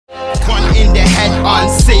head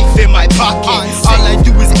unsafe in my pocket. All I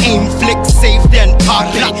do is aim, flick, safe, then pop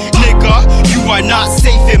it. Nigga, you are not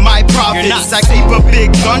safe in my province. I keep a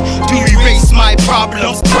big gun to erase my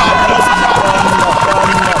problems.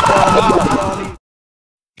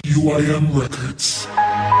 UIM Records.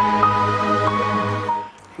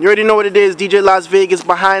 You already know what it is. DJ Laz Vagez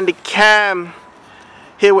behind the cam.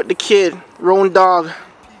 Here with the kid, Ron Dog,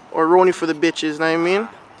 or Roney for the bitches, know what I mean?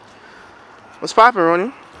 What's poppin',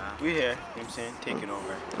 Roney? We here, you know what I'm saying? Taking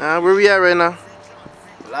over. Where we at right now?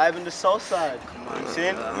 Live in the south side. Come on, you know what I'm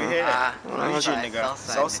saying? We here. Region, nigga.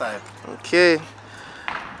 South side. Okay.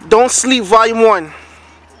 Don't Sleep Vol. 1.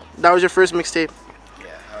 That was your first mixtape. Yeah,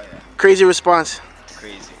 hell yeah. Crazy response.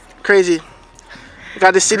 Crazy. Crazy.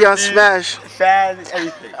 Got the city on smash. Fans,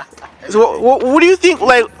 everything. So what do you think,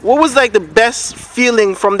 like, what was like the best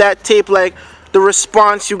feeling from that tape, like the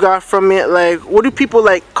response you got from it? Like, what do people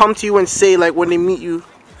like come to you and say, like, when they meet you?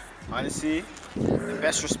 Honestly, the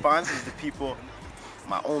best response is the people,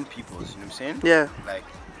 my own peoples, you know what I'm saying? Yeah. Like,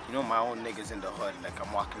 you know, my own niggas in the hood, like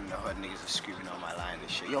I'm walking in the hood, niggas are screaming on my line and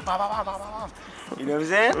shit. Yo, bah, bah, bah, bah, bah, bah. You know what I'm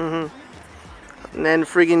saying? Mm-hmm. And then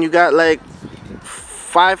friggin' you got like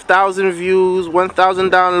 5,000 views, 1,000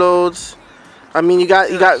 downloads. I mean, you got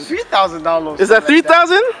 3,000 downloads. Is that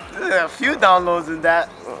 3,000? There's a few downloads in that.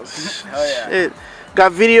 Oh yeah. Shit.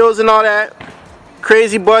 Got videos and all that.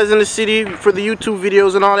 Crazy buzz in the city for the YouTube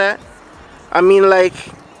videos and all that. I mean, like,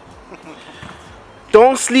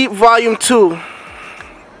 Don't Sleep Vol. 2.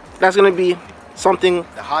 That's gonna be something.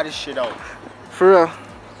 The hottest shit out. For real.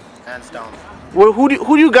 Hands down. Well, who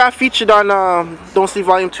do you got featured on Don't Sleep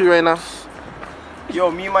Vol. 2 right now? Yo,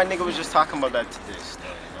 me and my nigga was just talking about that today,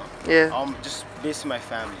 you know? Yeah. Just basically my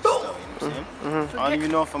family stuff, you know what I'm saying? I don't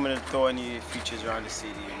even know if I'm gonna throw any features around the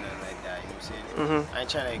city and nothing like that, you know what I'm saying? I ain't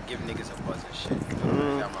trying to give niggas a buzz and shit.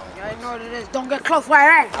 You got my own I know what it is. Don't get close,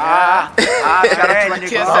 why?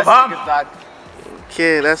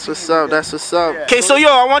 Okay, that's what's up. That's what's up. Okay, so yo,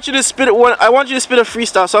 I want you to spit a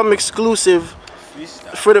freestyle, something exclusive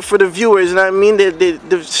for the viewers. You know what I mean?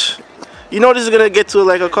 You know this is gonna get to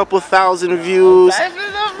like a couple thousand views.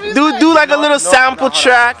 Do like a little sample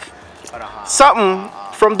track, something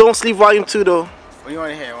from Don't Sleep Vol. 2 though. What do you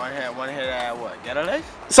wanna hear? Wanna hear that what? Get a life?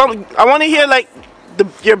 Something. I wanna hear like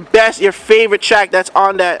your favorite track that's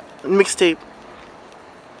on that mixtape.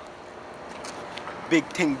 Big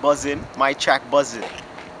thing buzzing, my track buzzing.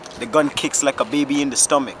 The gun kicks like a baby in the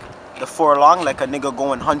stomach. The furlong like a nigga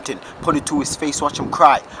going hunting. Put it to his face, watch him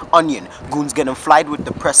cry. Onion, goons get him flied with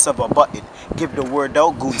the press of a button. Give the word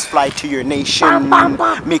out, goons fly to your nation.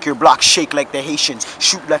 Make your block shake like the Haitians.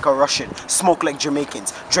 Shoot like a Russian, smoke like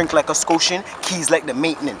Jamaicans. Drink like a Scotian, keys like the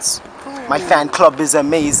maintenance. My fan club is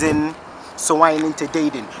amazing. So I ain't into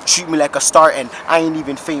dating. Treat me like a star and I ain't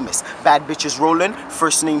even famous. Bad bitches rolling,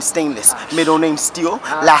 first name stainless. Middle name steel,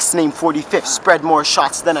 last name 45th. Spread more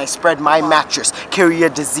shots than I spread my mattress. Carry a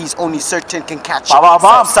disease only certain can catch it.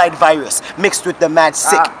 Southside virus mixed with the mad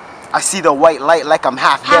sick. I see the white light like I'm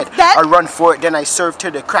half dead. I run for it, then I serve to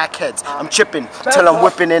the crackheads. I'm chipping till I'm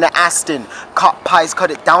whipping in an Aston. Cop pies, cut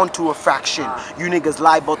it down to a fraction. You niggas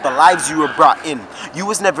lie about the lives you were brought in. You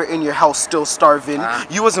was never in your house still starving.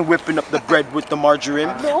 You wasn't whipping up the bread with the margarine.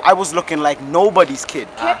 I was looking like nobody's kid.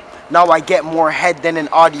 Now I get more head than an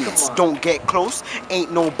audience. Don't get close,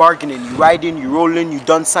 ain't no bargaining. You riding, you rolling, you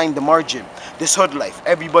done signed the margin. This hood life,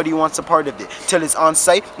 everybody wants a part of it. Till it's on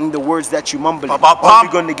site, and the words that you mumbling. Only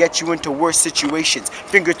gonna get you into worse situations.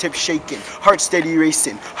 Fingertips shaking, heart steady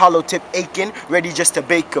racing, hollow tip aching, ready just to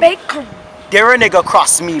bake 'em. Dare a nigga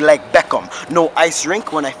cross me like Beckham. No ice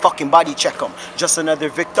rink when I fucking body check 'em. Just another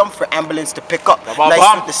victim for ambulance to pick up.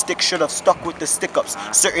 Nice with the stick, should've stuck with the stick ups.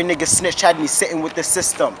 Certain niggas snitch had me sitting with the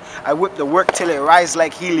system. I whip the work till it rise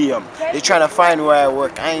like helium. They tryna find where I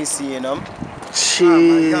work, I ain't seeing them.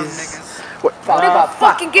 Jeez. What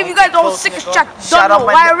fucking give you guys the whole sickest track? Shout out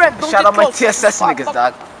my TSS niggas,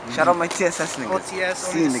 dog. Shout out my TSS niggas.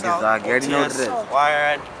 C niggas, dog. You already know what it is.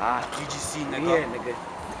 Wired, UGC nigga.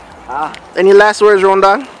 Any last words, Ron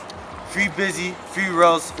Dog? Free busy, free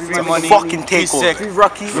rolls, free money, fucking free takeover. Free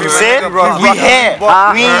Rocky. You saying? We here.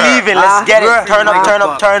 We ain't leaving. Let's get it. Turn up, turn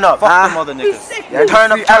up, turn up. Fuck them other niggas.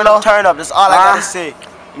 Turn up, turn up, turn up. That's all I gotta say. You know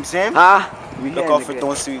what I'm saying? Look out for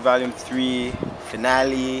Don't Sleep Vol. 3,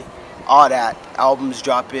 finale, all that. Albums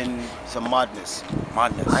dropping, some madness. I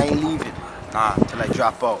ain't leaving. Till I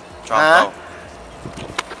drop out.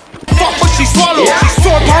 Fuck what she swallow. So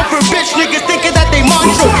pound for bitch niggas thinking that they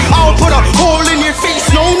macho. I'll put a hole in your face,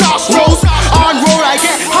 no nostrils. On road I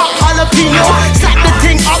get hot jalapeno. Slap the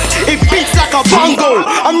thing up, it beats like a bongo.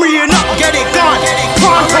 I'm reeing up, get it gone,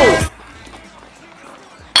 pronto.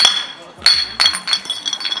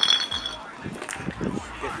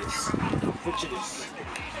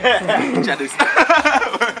 You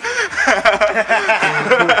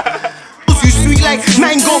sweet like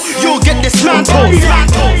mango, you'll get dismantled.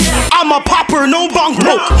 I'm a popper, no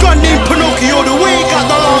bunko. Gun named Pinocchio, the way he got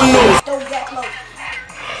the long nose. Don't get close.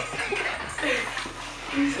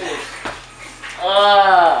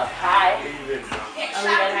 Hi.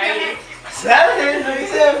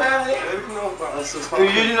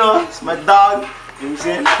 You know, it's my dog. You know what I'm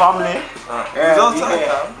saying? Family.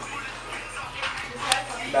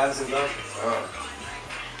 That's enough.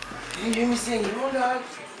 You hear me sing, you know, dog?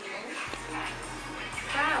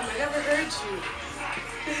 Damn, I never heard you.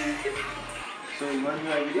 So you want to do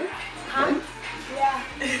that video? Huh? Yeah.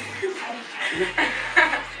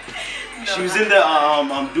 She was in the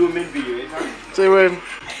do a mid video, right? Say when?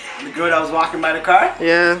 The girl that was walking by the car?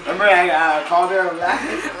 Yeah. Remember I called her and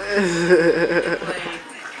laughing?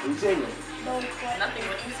 What you saying? Nothing,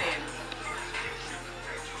 what you saying?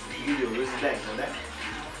 Video, where's the deck? No deck?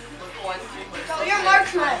 So you're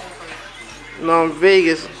marksman. No, I'm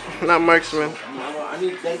Vegas, not marksman. I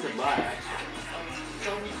need deck to buy, actually.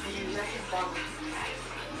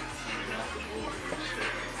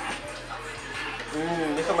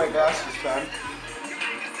 Look at my glasses, fam.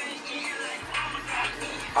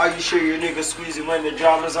 Are you sure your nigga squeezing when the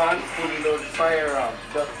drama's on? Fully loaded firearm,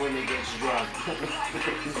 duck when it gets drawn.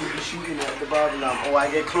 You be shooting at the bottom. Oh, I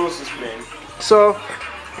get closest, man. So,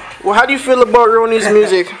 well, how do you feel about Roney's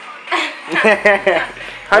music?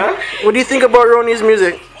 What do you think about Roney's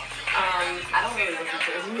music? I don't really listen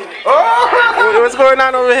to his music. Oh, what's going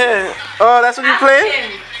on over here? Oh, that's what you play?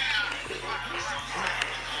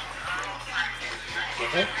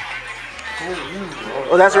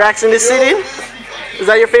 Oh, that's Racks in the City? Is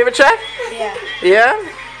that your favorite track? Yeah. Yeah?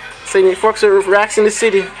 So you fucks with Racks in the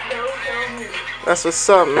City. That's what's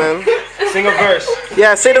up, man. Sing a verse.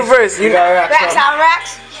 Yeah, say the verse. You got Racks on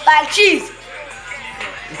racks, like cheese.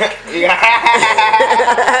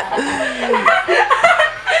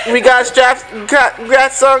 We got straps,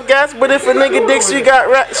 grats on gas, but if a nigga dicks, we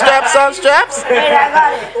got straps on straps. Hey, I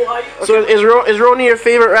got it. So is Roney your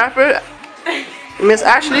favorite rapper? Miss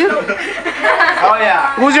Ashley? Oh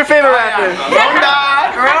yeah. Who's your favorite rapper?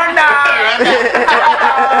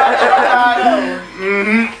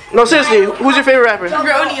 No, seriously, who's your favorite rapper?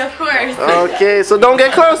 Roney, of course. Okay, so don't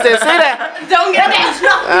get close there. Say that. Don't get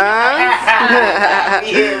close.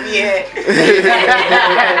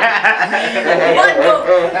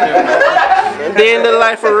 Day in the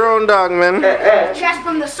life of Roan Dog, man. Chest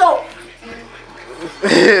from the soap.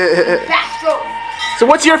 Backstroke. So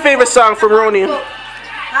what's your favorite song from Roney?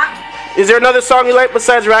 Huh? Is there another song you like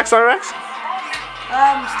besides Racks on Racks?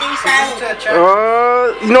 Stay silent.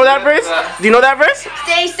 Oh, you know that verse? Do you know that verse?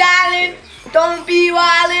 Stay silent. Don't be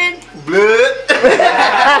wildin'.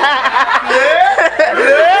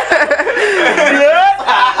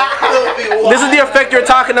 This is the effect you're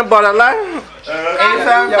talking about, Allah.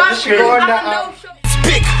 It's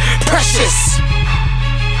big, precious.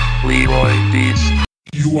 Leroy Beats.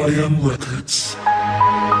 UIM Records.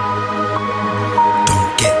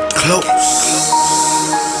 Don't get close.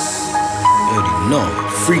 You already know.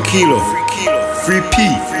 Free Kilo, free P,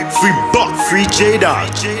 free Buck, free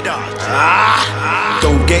J-Dog.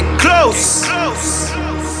 Don't get close.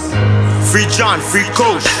 Free John, free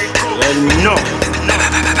Coach. Let me know.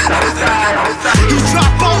 You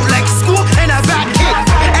drop out like school and a back kick,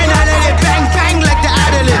 and I let it bang bang like the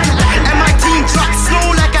Adelaide. And my team drops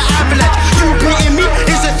slow like an avalanche. You beating me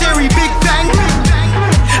is a theory, Big Bang.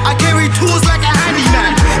 I carry tools like a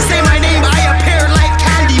handyman. Say my name, I appear like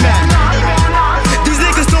Candyman. These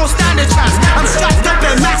niggas don't stand a chance. I'm strapped up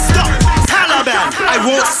and messed up. Taliban. I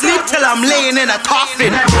won't sleep till I'm laying in a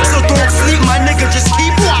coffin. So don't sleep, my nigga, just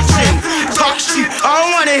keep watching. Talk shit, I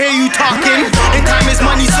don't wanna hear you talking. And time is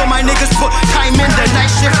money, so my niggas put time in. The night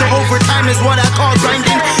shift, the overtime is what I call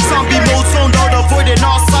grinding.